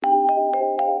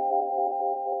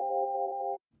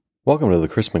Welcome to the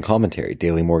Chrisman Commentary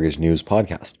Daily Mortgage News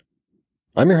Podcast.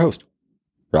 I'm your host,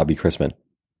 Robbie Chrisman.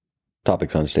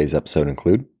 Topics on today's episode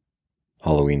include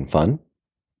Halloween fun,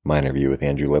 my interview with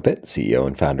Andrew Lippitt, CEO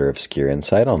and founder of Secure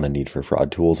Insight on the need for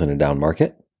fraud tools in a down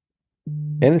market,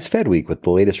 and it's Fed Week with the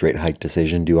latest rate hike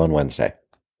decision due on Wednesday.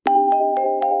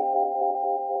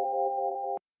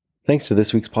 Thanks to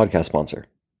this week's podcast sponsor,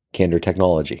 Candor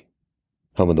Technology,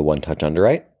 home of the one-touch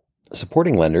underwrite,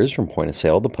 supporting lenders from point of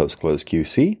sale to post-close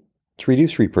QC to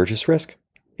reduce repurchase risk,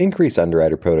 increase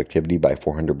underwriter productivity by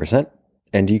 400%,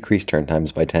 and decrease turn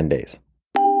times by 10 days.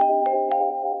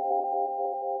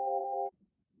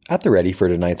 At the ready for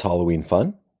tonight's Halloween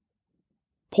fun,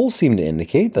 polls seem to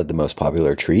indicate that the most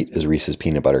popular treat is Reese's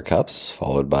Peanut Butter Cups,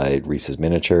 followed by Reese's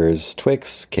Miniatures,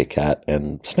 Twix, Kit Kat,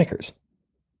 and Snickers.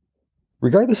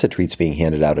 Regardless of treats being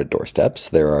handed out at doorsteps,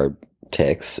 there are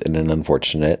ticks in an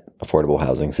unfortunate affordable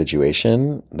housing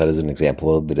situation that is an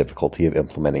example of the difficulty of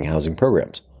implementing housing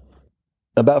programs.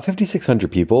 About 5,600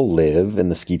 people live in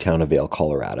the ski town of Vail,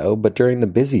 Colorado, but during the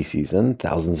busy season,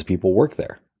 thousands of people work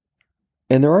there.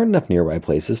 And there aren't enough nearby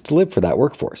places to live for that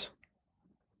workforce.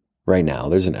 Right now,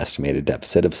 there's an estimated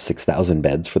deficit of 6,000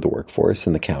 beds for the workforce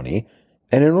in the county,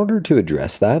 and in order to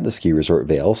address that, the ski resort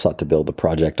Vail sought to build a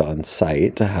project on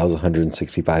site to house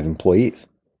 165 employees.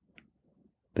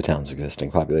 The town's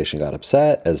existing population got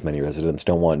upset, as many residents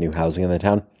don't want new housing in the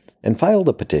town, and filed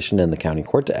a petition in the county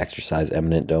court to exercise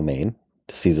eminent domain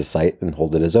to seize a site and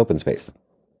hold it as open space,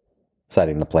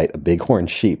 citing the plight of bighorn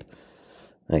sheep.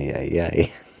 Ay, ay, ay.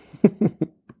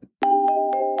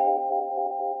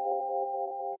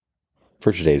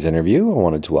 For today's interview, I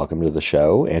wanted to welcome to the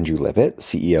show Andrew Lippitt,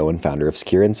 CEO and founder of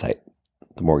Secure Insight,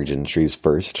 the mortgage industry's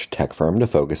first tech firm to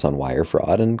focus on wire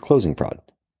fraud and closing fraud.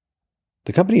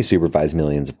 The company supervises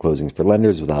millions of closings for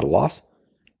lenders without a loss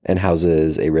and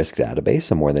houses a risk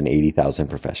database of more than 80,000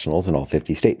 professionals in all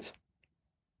 50 states.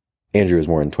 Andrew has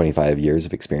more than 25 years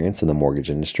of experience in the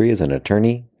mortgage industry as an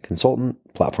attorney,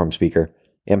 consultant, platform speaker,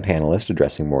 and panelist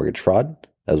addressing mortgage fraud,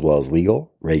 as well as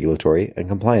legal, regulatory, and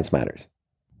compliance matters.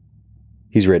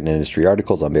 He's written industry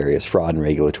articles on various fraud and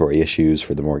regulatory issues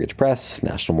for the Mortgage Press,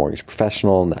 National Mortgage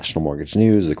Professional, National Mortgage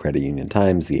News, the Credit Union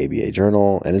Times, the ABA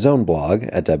Journal, and his own blog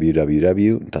at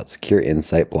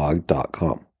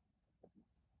www.secureinsightblog.com.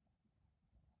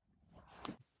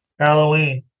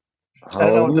 Halloween. I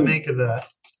don't know what to make of that.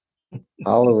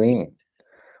 Halloween.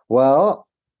 Well,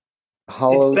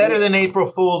 It's better than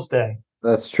April Fool's Day.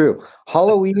 That's true.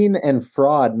 Halloween and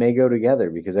fraud may go together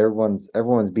because everyone's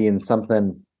being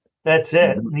something. That's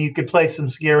it. You could play some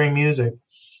scary music.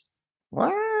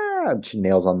 Wow,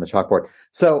 nails on the chalkboard.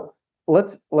 So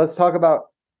let's talk about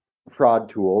fraud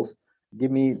tools.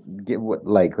 Give me the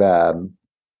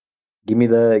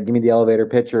elevator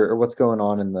pitch or what's going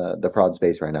on in the fraud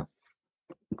space right now.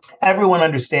 Everyone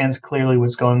understands clearly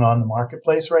what's going on in the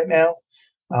marketplace right now.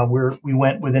 We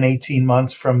went within 18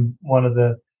 months from one of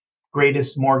the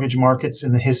greatest mortgage markets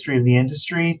in the history of the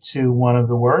industry to one of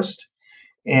the worst.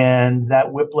 And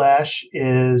that whiplash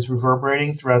is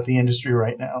reverberating throughout the industry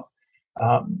right now.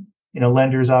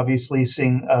 Lenders obviously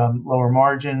seeing lower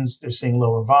margins, they're seeing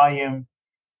lower volume.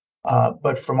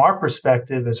 But from our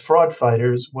perspective as fraud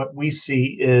fighters, what we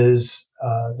see is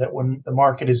that when the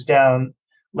market is down,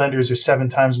 lenders are 7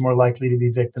 times more likely to be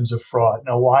victims of fraud.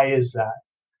 Now, why is that?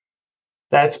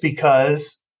 That's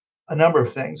because a number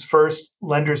of things. First,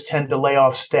 lenders tend to lay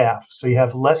off staff. So you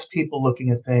have less people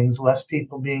looking at things, less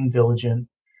people being diligent.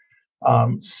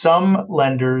 Some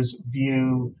lenders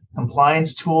view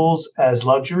compliance tools as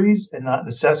luxuries and not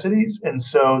necessities. And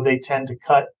so they tend to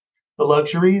cut the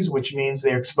luxuries, which means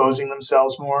they're exposing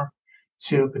themselves more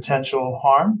to potential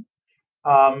harm.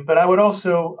 But I would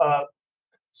also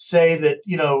say that,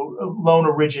 loan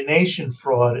origination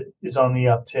fraud is on the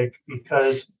uptick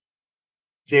because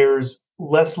there's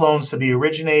less loans to be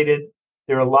originated.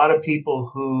 There are a lot of people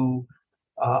who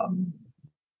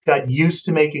got used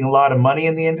to making a lot of money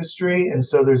in the industry. And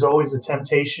so there's always a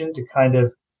temptation to kind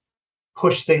of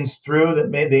push things through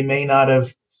that they may not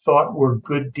have thought were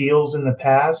good deals in the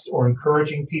past, or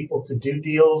encouraging people to do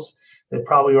deals that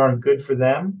probably aren't good for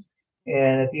them.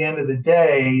 And at the end of the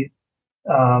day,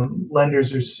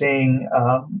 lenders are seeing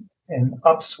an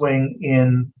upswing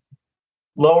in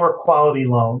lower quality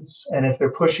loans. And if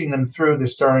they're pushing them through, they're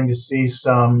starting to see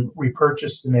some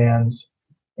repurchase demands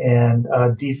and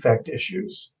defect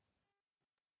issues.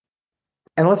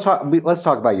 And let's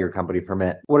talk about your company for a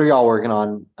minute. What are y'all working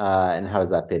on, and how does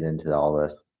that fit into all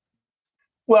this?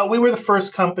 Well, we were the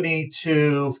first company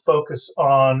to focus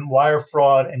on wire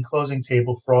fraud and closing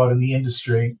table fraud in the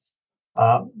industry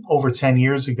over 10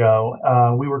 years ago.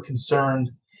 We were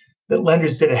concerned that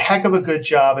lenders did a heck of a good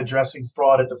job addressing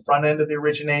fraud at the front end of the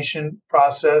origination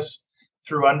process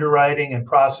through underwriting and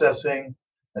processing.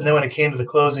 And then when it came to the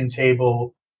closing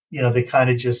table, they kind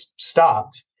of just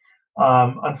stopped.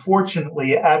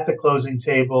 Unfortunately, at the closing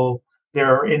table,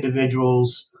 there are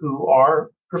individuals who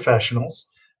are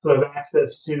professionals who have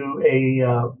access to a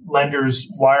lender's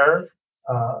wired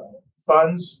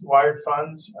funds.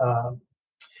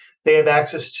 They have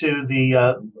access to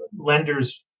the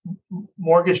lender's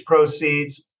mortgage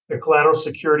proceeds, their collateral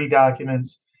security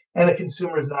documents, and the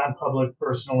consumer's non-public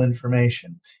personal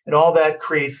information. And all that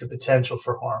creates the potential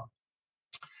for harm.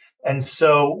 And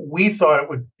so we thought it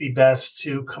would be best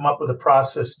to come up with a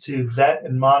process to vet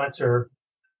and monitor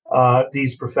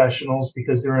these professionals,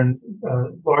 because they're in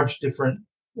large different,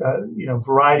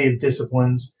 variety of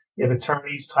disciplines. You have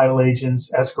attorneys, title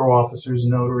agents, escrow officers,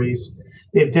 notaries.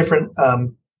 They have different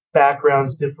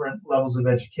backgrounds, different levels of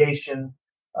education,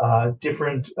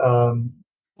 different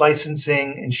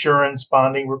licensing, insurance,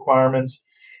 bonding requirements.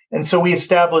 And so we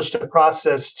established a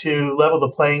process to level the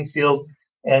playing field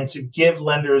and to give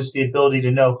lenders the ability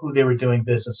to know who they were doing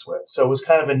business with. So it was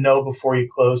kind of a know before you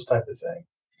close type of thing.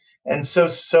 And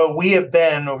so we have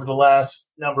been, over the last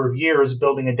number of years,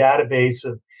 building a database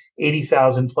of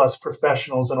 80,000 plus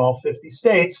professionals in all 50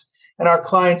 states. And our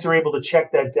clients are able to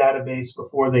check that database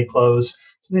before they close,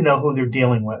 so they know who they're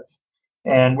dealing with.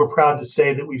 And we're proud to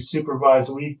say that we've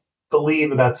supervised, we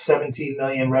believe, about 17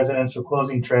 million residential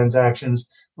closing transactions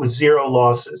with zero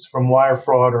losses from wire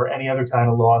fraud or any other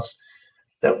kind of loss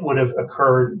that would have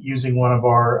occurred using one of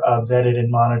our vetted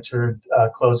and monitored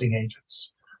closing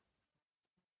agents.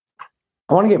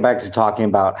 I want to get back to talking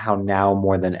about how now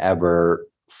more than ever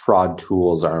fraud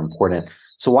tools are important.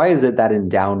 So why is it that in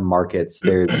down markets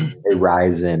there's a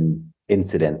rise in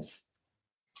incidents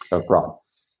of fraud?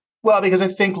 Well, because I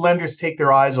think lenders take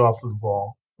their eyes off of the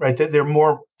ball, right? They're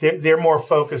more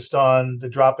focused on the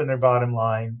drop in their bottom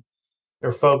line.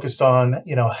 They're focused on,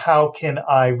 how can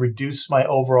I reduce my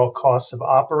overall costs of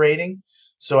operating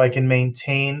so I can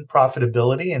maintain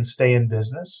profitability and stay in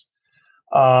business.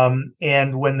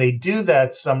 And when they do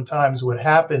that, sometimes what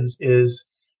happens is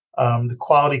the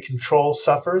quality control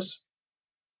suffers.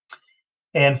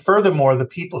 And furthermore, the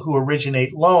people who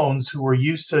originate loans, who are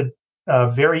used to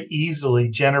very easily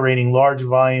generating large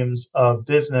volumes of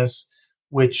business,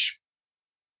 which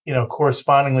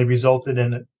correspondingly resulted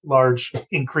in a large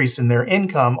increase in their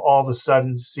income, all of a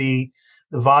sudden see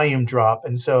the volume drop.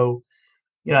 And so,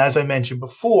 as I mentioned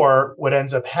before, what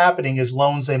ends up happening is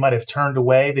loans they might have turned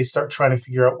away, they start trying to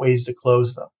figure out ways to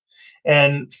close them.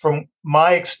 And from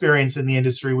my experience in the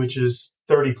industry, which is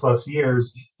 30 plus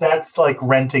years, that's like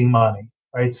renting money,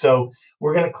 right? So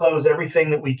we're going to close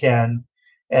everything that we can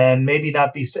and maybe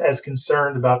not be as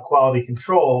concerned about quality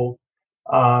control.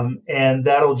 And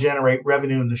that'll generate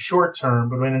revenue in the short term.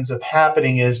 But what ends up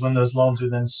happening is when those loans are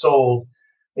then sold,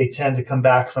 they tend to come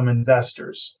back from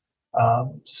investors.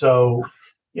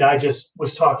 I just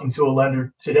was talking to a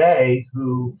lender today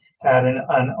who had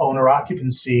an owner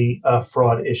occupancy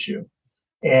fraud issue.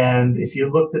 And if you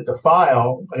looked at the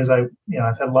file, because I've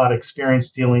had a lot of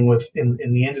experience dealing with in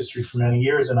the industry for many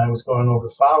years, and I was going over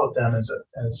the file with them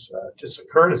as just a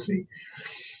courtesy.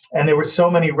 And there were so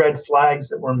many red flags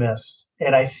that were missed.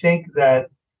 And I think that,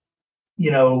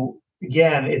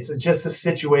 again, it's just a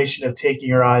situation of taking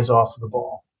your eyes off of the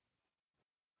ball.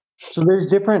 So there's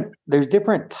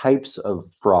different types of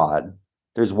fraud.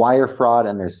 There's wire fraud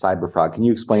and there's cyber fraud. Can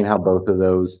you explain how both of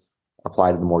those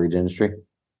apply to the mortgage industry?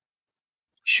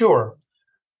 Sure.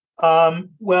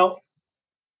 Well,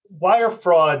 wire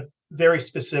fraud very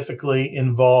specifically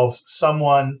involves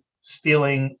someone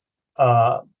stealing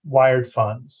wired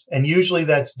funds. And usually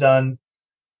that's done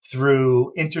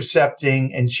through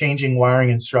intercepting and changing wiring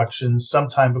instructions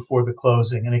sometime before the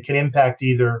closing. And it can impact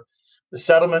either the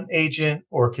settlement agent,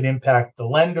 or it can impact the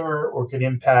lender, or it can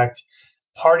impact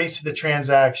parties to the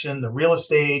transaction, the real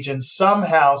estate agent.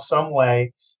 Somehow, some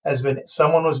way,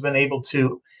 someone has been able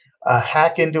to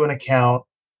hack into an account,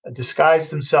 disguise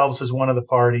themselves as one of the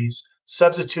parties,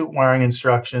 substitute wiring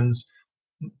instructions,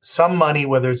 some money,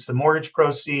 whether it's the mortgage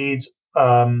proceeds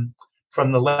from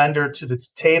the lender to the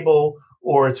table,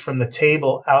 or it's from the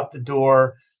table out the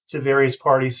door to various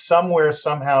parties. Somewhere,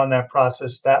 somehow in that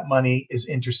process, that money is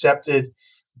intercepted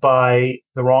by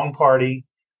the wrong party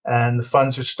and the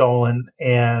funds are stolen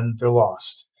and they're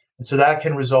lost. And so that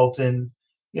can result in,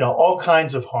 all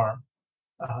kinds of harm.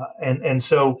 And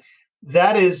so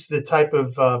that is the type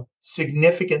of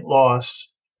significant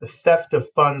loss, the theft of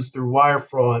funds through wire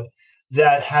fraud,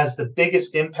 that has the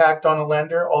biggest impact on a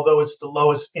lender, although it's the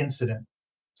lowest incident.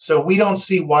 So we don't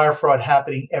see wire fraud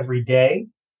happening every day,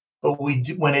 but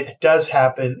when it does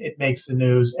happen, it makes the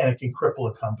news and it can cripple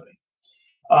a company.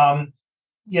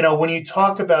 When you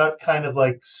talk about kind of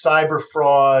like cyber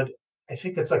fraud, I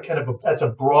think that's that's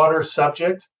a broader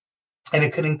subject, and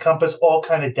it could encompass all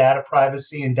kind of data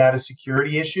privacy and data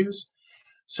security issues.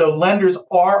 So lenders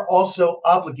are also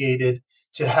obligated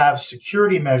to have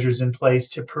security measures in place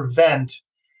to prevent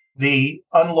the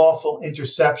unlawful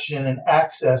interception and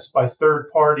access by third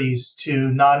parties to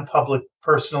non-public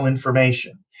personal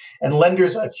information. And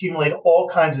lenders accumulate all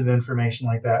kinds of information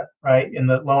like that, right, in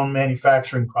the loan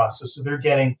manufacturing process. So they're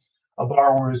getting a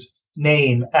borrower's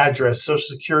name, address, social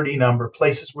security number,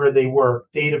 places where they work,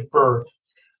 date of birth,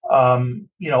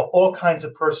 all kinds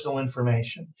of personal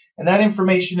information. And that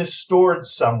information is stored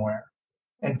somewhere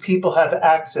and people have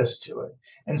access to it.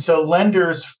 And so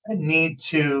lenders need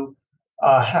to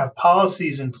have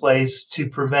policies in place to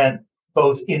prevent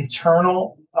both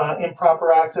internal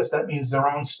improper access. That means their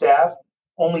own staff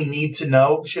only need to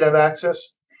know should have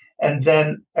access, and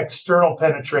then external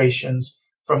penetrations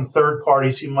from third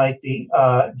parties who might be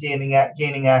gaining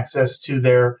access to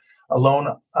their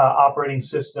loan operating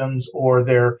systems or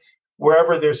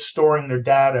wherever they're storing their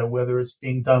data, whether it's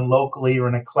being done locally or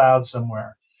in a cloud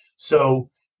somewhere. So,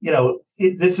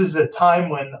 this is a time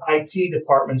when IT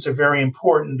departments are very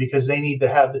important because they need to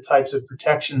have the types of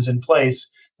protections in place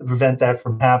to prevent that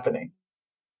from happening.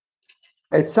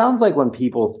 It sounds like when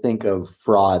people think of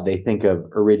fraud, they think of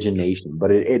origination,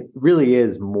 but it really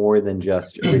is more than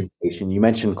just origination. You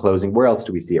mentioned closing. Where else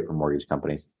do we see it from mortgage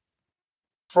companies?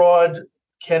 Fraud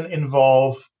can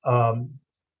involve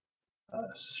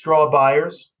straw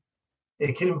buyers.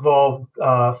 It can involve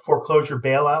foreclosure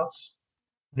bailouts.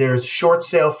 There's short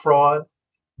sale fraud.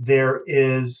 There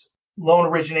is loan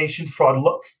origination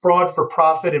fraud. Fraud for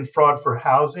profit and fraud for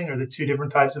housing are the two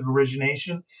different types of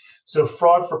origination. So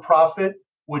fraud for profit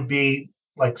would be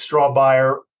like straw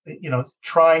buyer,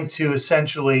 trying to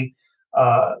essentially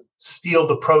steal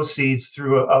the proceeds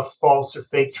through a false or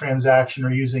fake transaction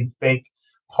or using fake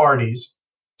parties.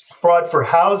 Fraud for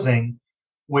housing,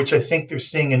 which I think they're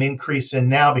seeing an increase in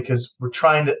now because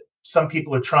some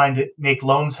people are trying to make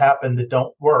loans happen that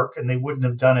don't work and they wouldn't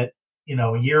have done it,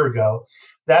 a year ago.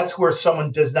 That's where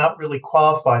someone does not really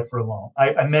qualify for a loan.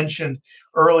 I mentioned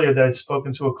earlier that I'd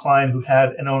spoken to a client who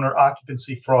had an owner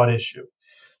occupancy fraud issue.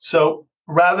 So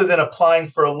rather than applying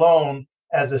for a loan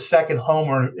as a second home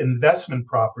or investment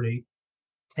property,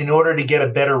 in order to get a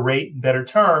better rate and better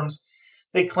terms,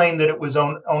 they claimed that it was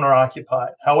owner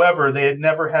occupied. However, they had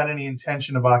never had any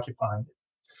intention of occupying it.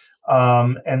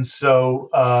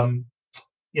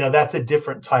 That's a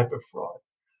different type of fraud.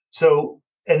 So,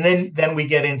 and then we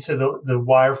get into the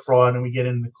wire fraud and we get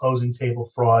into the closing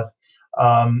table fraud.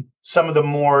 Some of the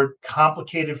more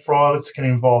complicated frauds can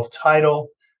involve title.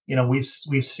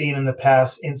 We've seen in the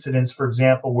past incidents, for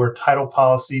example, where title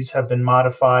policies have been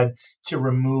modified to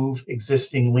remove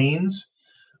existing liens,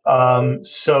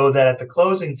 so that at the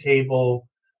closing table,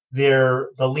 the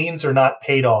liens are not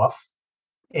paid off,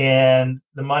 and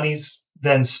the money's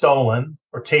then stolen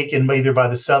or taken either by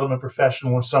the settlement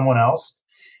professional or someone else.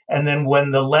 And then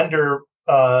when the lender,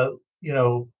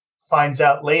 finds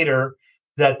out later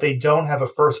that they don't have a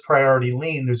first priority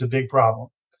lien, there's a big problem.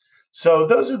 So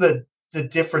those are the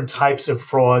different types of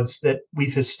frauds that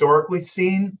we've historically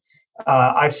seen.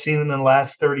 I've seen them in the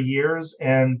last 30 years,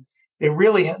 and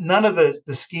none of the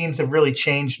schemes have really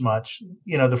changed much.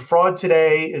 The fraud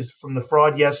today is from the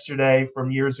fraud yesterday,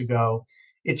 from years ago.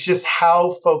 It's just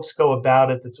how folks go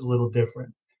about it that's a little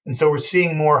different. And so we're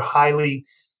seeing more high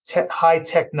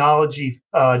technology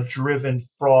driven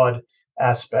fraud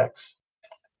aspects.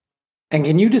 And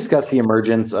can you discuss the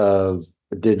emergence of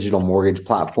a digital mortgage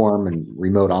platform and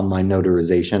remote online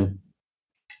notarization?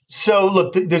 So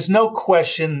look, there's no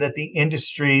question that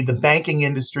the banking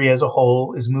industry as a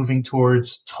whole is moving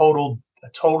towards a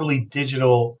totally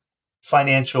digital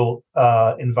financial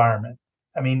environment.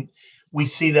 I mean, we've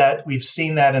seen that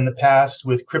in the past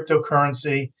with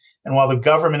cryptocurrency. And while the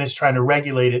government is trying to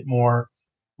regulate it more,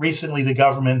 recently the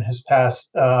government has passed,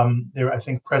 I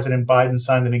think President Biden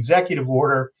signed an executive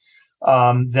order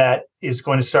that is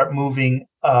going to start moving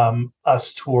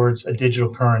us towards a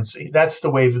digital currency. That's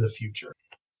the wave of the future.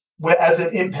 As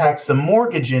it impacts the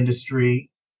mortgage industry,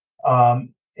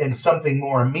 and something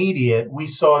more immediate, we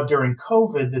saw during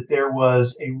COVID that there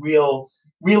was a real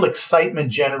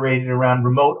excitement generated around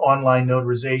remote online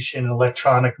notarization and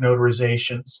electronic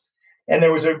notarizations. And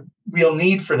there was a real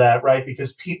need for that, right?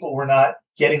 Because people were not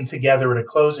getting together at a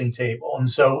closing table. And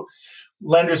so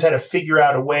lenders had to figure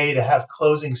out a way to have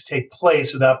closings take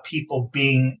place without people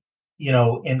being,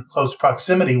 in close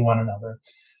proximity to one another.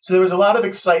 So there was a lot of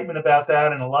excitement about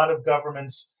that, and a lot of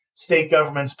governments state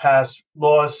governments passed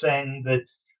laws saying that,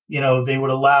 they would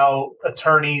allow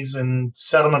attorneys and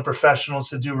settlement professionals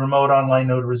to do remote online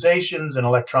notarizations and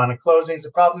electronic closings.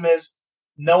 The problem is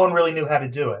no one really knew how to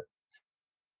do it.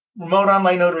 Remote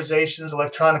online notarizations,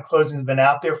 electronic closings have been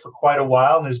out there for quite a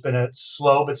while, and there's been a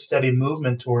slow but steady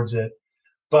movement towards it.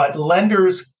 But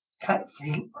lenders kind of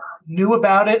knew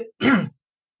about it.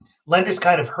 Lenders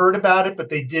kind of heard about it, but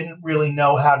they didn't really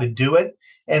know how to do it.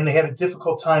 And they had a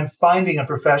difficult time finding a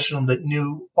professional that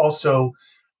knew also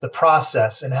the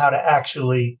process and how to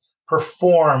actually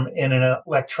perform in an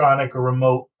electronic or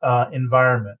remote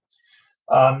environment.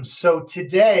 So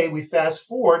today we fast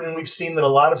forward and we've seen that a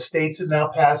lot of states have now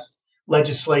passed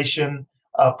legislation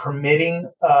permitting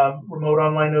remote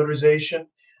online notarization.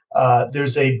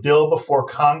 There's a bill before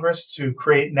Congress to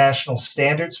create national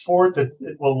standards for it that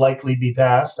it will likely be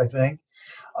passed, I think.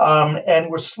 And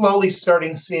we're slowly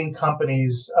starting seeing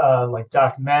companies like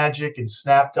DocMagic and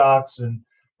SnapDocs and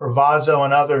Ravazo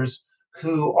and others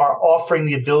who are offering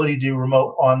the ability to do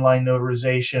remote online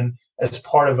notarization as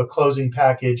part of a closing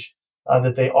package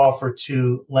that they offer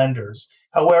to lenders.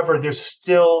 However, there's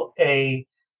still an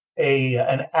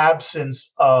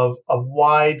absence of a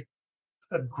wide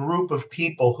group of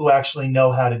people who actually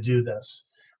know how to do this.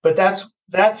 But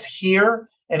that's here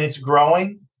and it's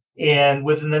growing. And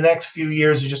within the next few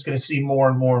years, you're just going to see more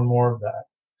and more and more of that.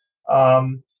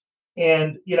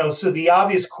 So the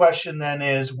obvious question then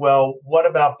is, well, what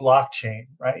about blockchain,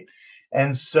 right?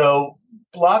 And so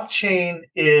blockchain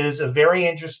is a very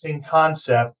interesting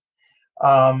concept.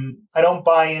 I don't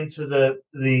buy into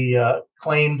the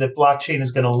claim that blockchain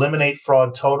is going to eliminate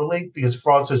fraud totally, because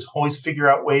fraudsters always figure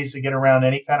out ways to get around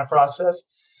any kind of process.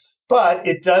 But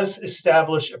it does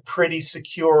establish a pretty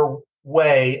secure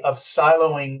way of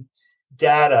siloing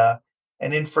data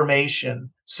and information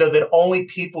so that only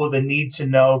people that need to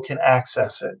know can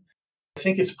access it. I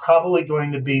think it's probably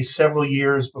going to be several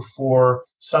years before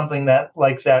something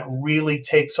like that really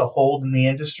takes a hold in the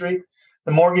industry.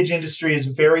 The mortgage industry is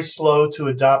very slow to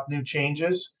adopt new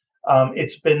changes.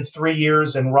 It's been 3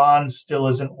 years and RON still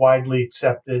isn't widely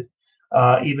accepted,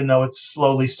 even though it's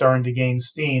slowly starting to gain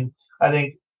steam. I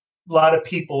think a lot of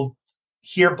people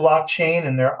hear blockchain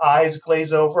and their eyes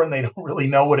glaze over and they don't really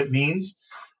know what it means.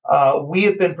 We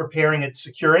have been preparing at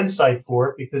Secure Insight for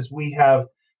it because we have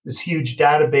this huge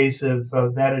database of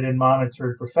vetted and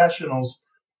monitored professionals.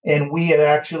 And we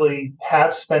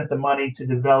have spent the money to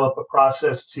develop a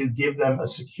process to give them a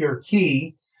secure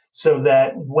key so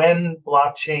that when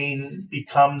blockchain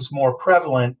becomes more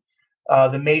prevalent,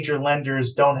 the major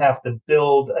lenders don't have to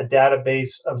build a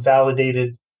database of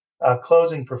validated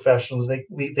closing professionals.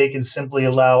 They can simply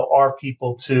allow our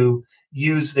people to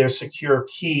use their secure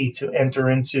key to enter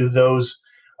into those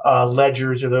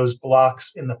ledgers or those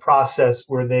blocks in the process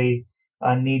where they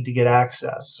need to get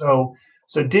access.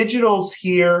 So digital's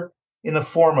here in the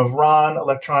form of RON,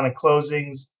 electronic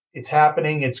closings. It's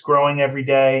happening. It's growing every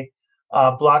day.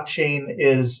 Blockchain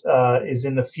is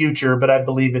in the future, but I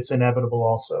believe it's inevitable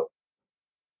also.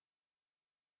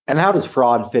 And how does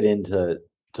fraud fit into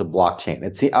blockchain?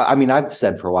 I've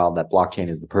said for a while that blockchain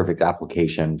is the perfect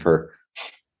application for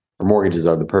mortgages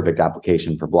are the perfect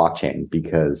application for blockchain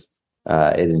because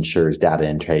it ensures data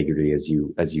integrity as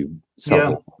you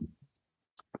sell it.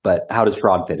 But how does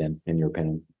fraud fit in your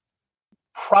opinion?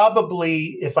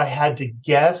 Probably, if I had to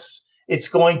guess, it's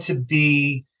going to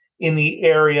be in the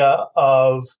area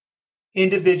of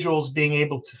individuals being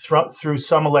able to, through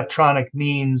some electronic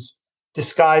means,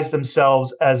 disguise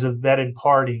themselves as a vetted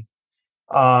party,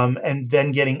 and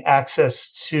then getting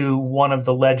access to one of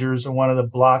the ledgers or one of the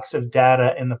blocks of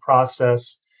data in the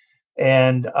process,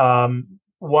 and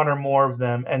one or more of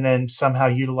them, and then somehow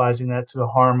utilizing that to the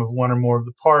harm of one or more of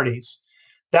the parties.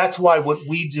 That's why what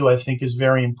we do, I think, is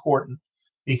very important,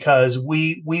 because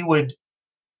we would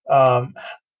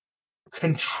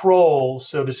control,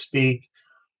 so to speak,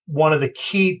 one of the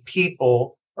key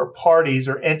people or parties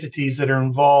or entities that are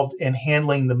involved in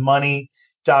handling the money,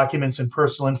 documents, and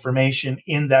personal information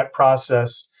in that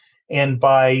process. And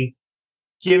by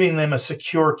giving them a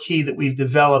secure key that we've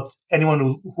developed, anyone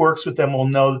who works with them will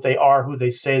know that they are who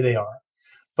they say they are.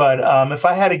 But if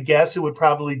I had to guess, it would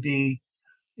probably be,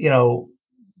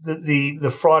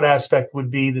 the fraud aspect would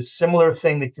be the similar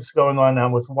thing that's going on now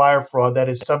with wire fraud, that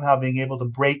is somehow being able to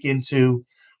break into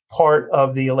part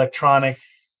of the electronic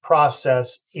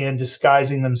process and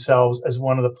disguising themselves as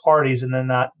one of the parties, and then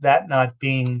not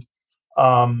being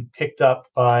picked up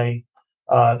by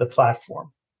the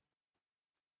platform.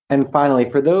 And finally,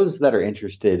 for those that are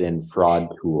interested in fraud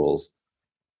tools,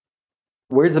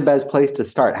 where's the best place to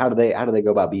start? How do they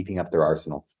go about beefing up their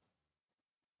arsenal?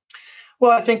 Well,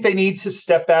 I think they need to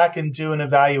step back and do an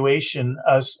evaluation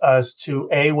as to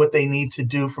what they need to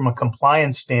do from a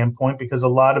compliance standpoint, because a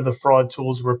lot of the fraud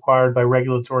tools are required by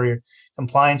regulatory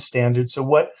compliance standards. So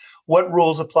what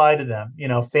rules apply to them?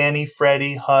 Fannie,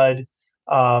 Freddie, HUD,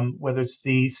 whether it's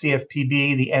the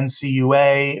CFPB, the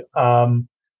NCUA,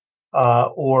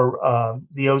 or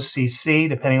the OCC,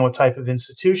 depending on what type of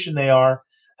institution they are,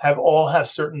 have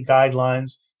certain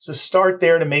guidelines. So start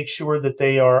there to make sure that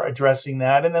they are addressing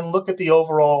that, and then look at the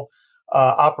overall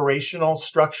operational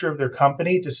structure of their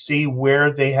company to see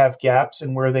where they have gaps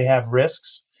and where they have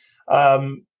risks.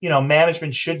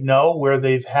 Management should know where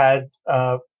they've had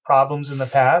problems in the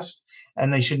past,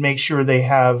 and they should make sure they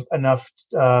have enough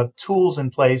tools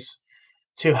in place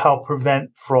to help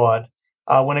prevent fraud.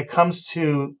 When it comes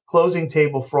to closing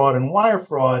table fraud and wire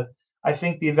fraud, I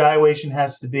think the evaluation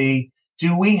has to be,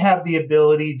 do we have the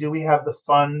ability, do we have the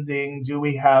funding, do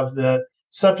we have the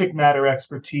subject matter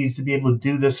expertise to be able to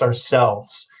do this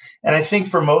ourselves? And I think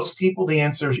for most people, the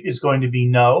answer is going to be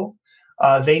no.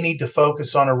 They need to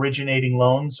focus on originating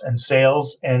loans and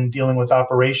sales and dealing with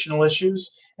operational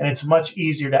issues. And it's much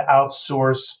easier to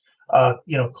outsource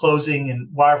closing and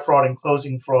wire fraud and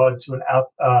closing fraud to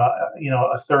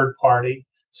a third party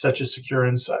such as Secure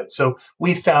Insight. So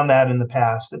we found that in the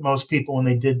past, that most people, when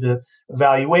they did the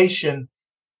evaluation,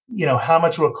 how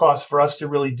much will it cost for us to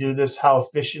really do this? How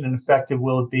efficient and effective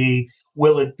will it be?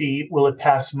 Will it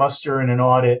pass muster in an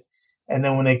audit? And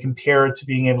then when they compare it to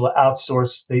being able to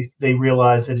outsource, they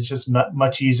realize that it's just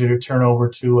much easier to turn over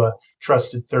to a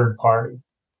trusted third party.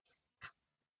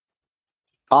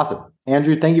 Awesome.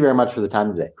 Andrew, thank you very much for the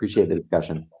time today. Appreciate the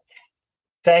discussion.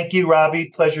 Thank you,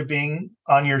 Robbie. Pleasure being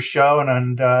on your show,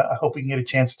 and I hope we can get a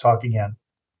chance to talk again.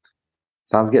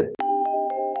 Sounds good.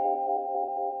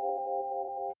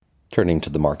 Turning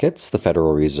to the markets, the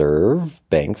Federal Reserve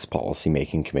Bank's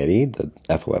Policymaking Committee, the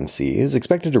FOMC, is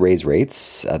expected to raise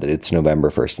rates at its November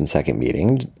 1st and 2nd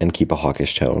meeting and keep a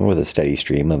hawkish tone with a steady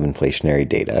stream of inflationary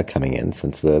data coming in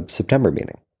since the September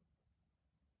meeting.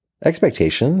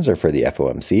 Expectations are for the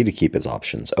FOMC to keep its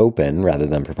options open rather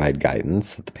than provide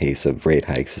guidance that the pace of rate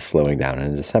hikes is slowing down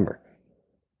in December.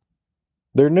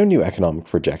 There are no new economic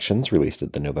projections released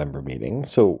at the November meeting,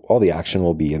 so all the action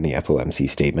will be in the FOMC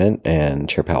statement and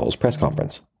Chair Powell's press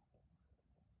conference.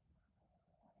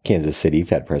 Kansas City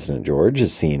Fed President George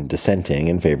is seen dissenting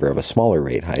in favor of a smaller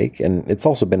rate hike, and it's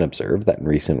also been observed that in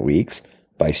recent weeks,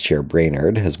 Vice Chair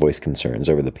Brainerd has voiced concerns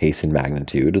over the pace and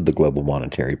magnitude of the global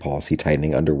monetary policy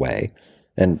tightening underway,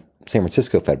 and San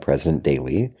Francisco Fed President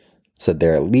Daly said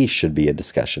there at least should be a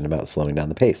discussion about slowing down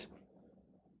the pace.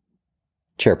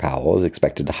 Chair Powell is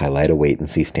expected to highlight a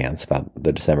wait-and-see stance about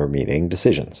the December meeting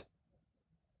decisions.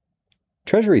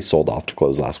 Treasuries sold off to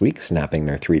close last week, snapping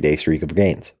their 3-day streak of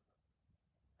gains.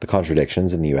 The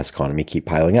contradictions in the U.S. economy keep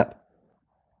piling up.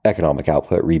 Economic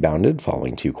output rebounded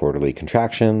following 2 quarterly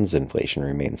contractions, inflation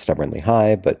remains stubbornly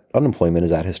high, but unemployment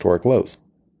is at historic lows.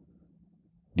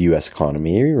 The U.S.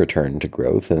 economy returned to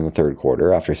growth in the third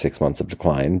quarter after 6 months of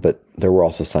decline, but there were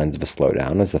also signs of a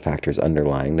slowdown as the factors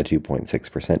underlying the 2.6%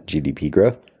 GDP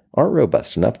growth aren't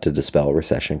robust enough to dispel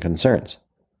recession concerns.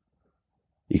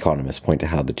 Economists point to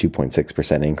how the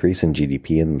 2.6% increase in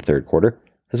GDP in the third quarter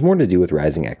has more to do with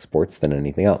rising exports than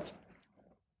anything else.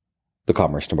 The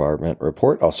Commerce Department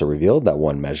report also revealed that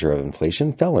one measure of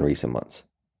inflation fell in recent months.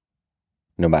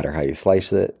 No matter how you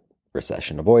slice it,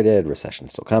 recession avoided, recession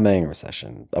still coming,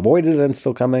 recession avoided and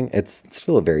still coming, it's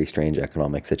still a very strange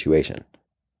economic situation.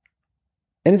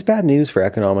 And it's bad news for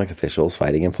economic officials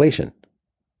fighting inflation.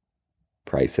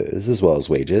 Prices, as well as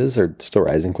wages, are still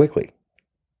rising quickly.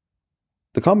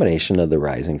 The combination of the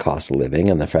rising cost of living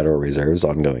and the Federal Reserve's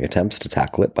ongoing attempts to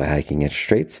tackle it by hiking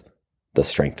interest rates, thus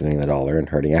strengthening the dollar and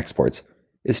hurting exports,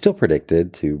 is still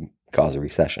predicted to cause a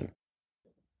recession.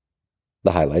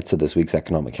 The highlights of this week's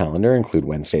economic calendar include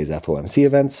Wednesday's FOMC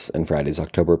events and Friday's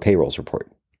October payrolls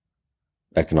report.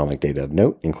 Economic data of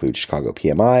note include Chicago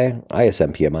PMI,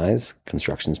 ISM PMIs,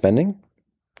 construction spending,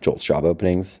 JOLTS job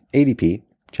openings, ADP,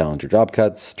 challenger job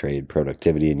cuts, trade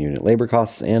productivity and unit labor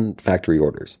costs, and factory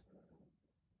orders.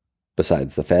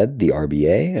 Besides the Fed, the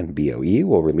RBA and BOE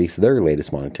will release their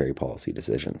latest monetary policy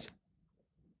decisions.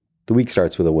 The week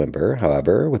starts with a whimper,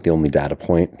 however, with the only data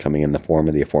point coming in the form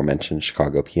of the aforementioned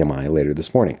Chicago PMI later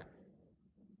this morning.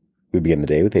 We begin the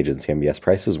day with agency MBS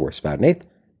prices worse about an eighth,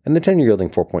 and the 10-year yielding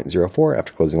 4.04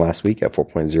 after closing last week at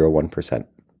 4.01%.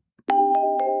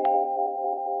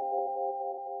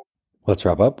 Let's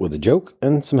wrap up with a joke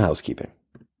and some housekeeping.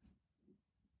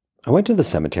 I went to the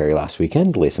cemetery last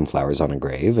weekend to lay some flowers on a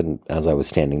grave, and as I was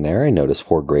standing there, I noticed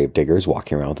 4 grave diggers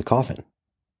walking around with a coffin.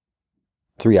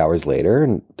 3 hours later,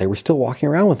 and they were still walking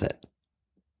around with it.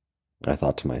 I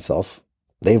thought to myself.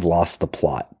 They've lost the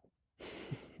plot.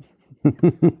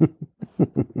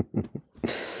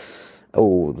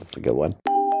 Oh, that's a good one.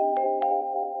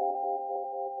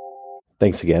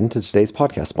 Thanks again to today's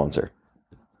podcast sponsor,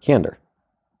 Candor,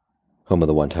 home of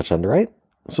the one-touch underwrite,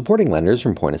 supporting lenders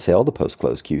from point of sale to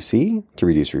post-close QC to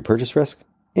reduce repurchase risk,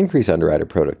 increase underwriter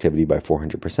productivity by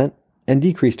 400%, and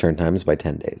decrease turn times by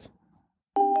 10 days.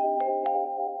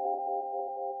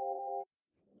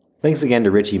 Thanks again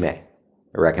to Richie May,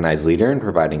 a recognized leader in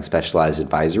providing specialized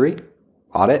advisory,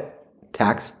 audit,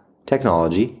 tax,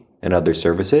 technology, and other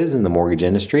services in the mortgage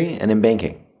industry and in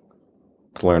banking.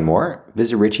 To learn more,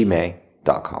 visit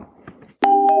richiemay.com.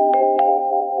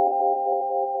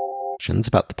 Questions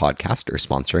about the podcast or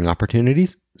sponsoring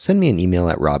opportunities? Send me an email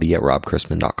at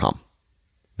robbie@robchrisman.com.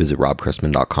 Visit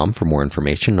robchrisman.com for more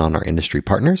information on our industry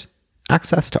partners,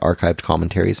 access to archived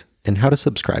commentaries, and how to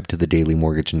subscribe to the daily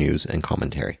mortgage news and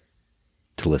commentary.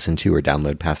 To listen to or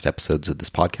download past episodes of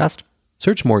this podcast,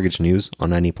 search Mortgage News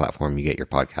on any platform you get your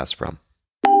podcasts from.